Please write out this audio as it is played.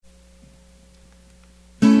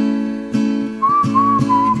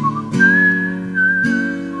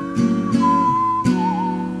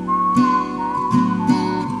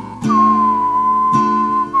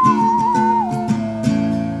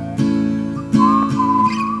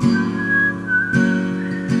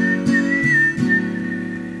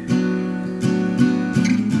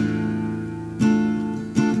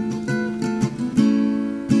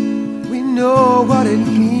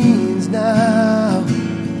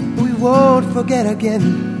won't forget again.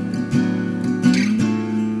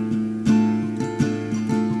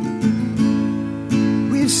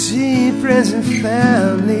 We've seen friends and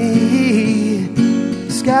family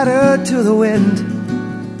scattered to the wind.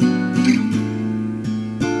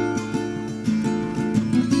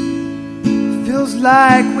 Feels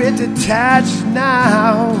like we're detached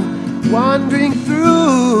now, wandering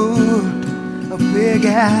through a big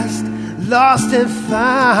ass lost and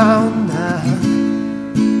found now,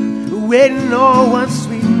 waiting on one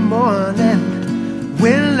sweet morning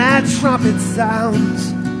when that trumpet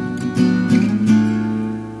sounds.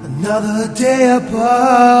 Another day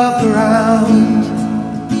above ground.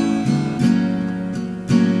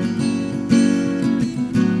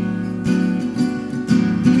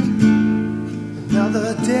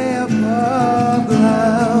 Another day above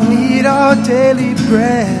ground. We eat our daily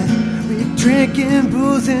bread, we drinking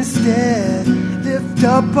booze instead. Lift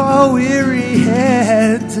up our weary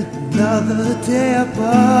heads. Another day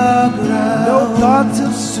above ground. No thoughts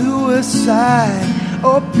of suicide.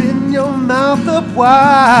 Open your mouth up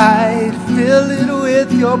wide, fill it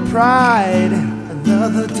with your pride.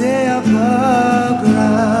 Another day above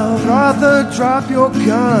ground. Brother, drop your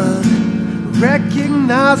gun.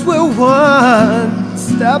 Recognize we're one.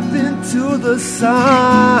 Step into the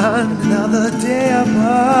sun. Another day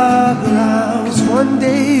above ground. 'Cause one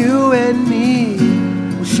day you and me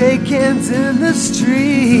will shake hands in the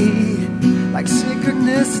street like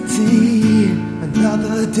synchronicity.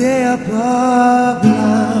 Another day above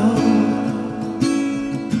ground.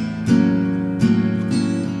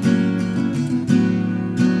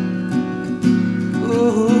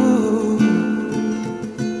 Ooh.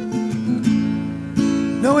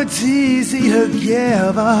 No, it's easy to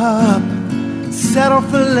give up, settle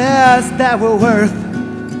for less that we're worth.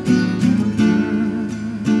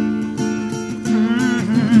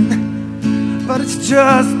 But it's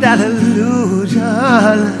just that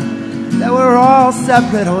illusion that we're all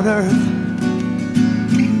separate on earth.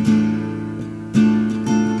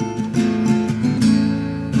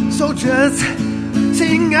 So just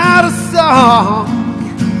sing out a song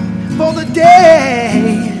for the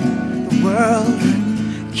day the world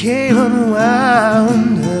came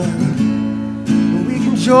unwound. We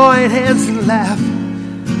can join hands and laugh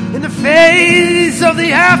in the face of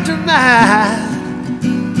the aftermath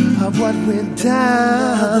of what went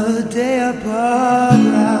down. The day above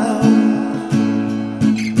ground.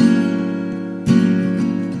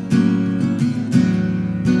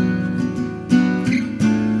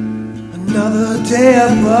 Another day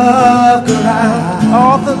above ground.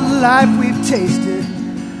 All the life we've tasted,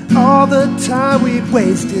 all the time we've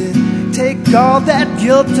wasted, take all that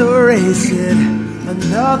guilt, erase it.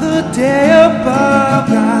 Another day above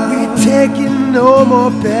ground. We're taking no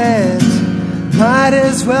more beds, might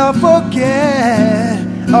as well forget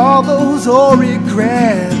all those old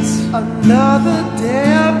regrets. Another day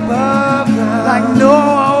above ground. Like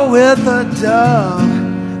Noah with a dove,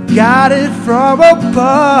 guided from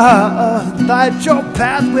above, light your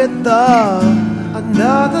path with love.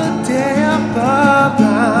 Another day above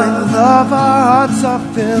ground. With love our hearts are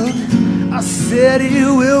filled, our city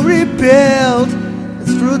will rebuild as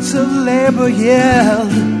fruits of labor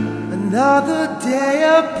yield. Another day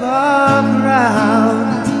above ground.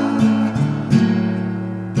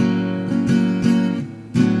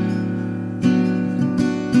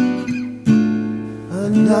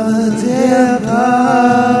 Another day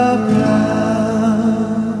above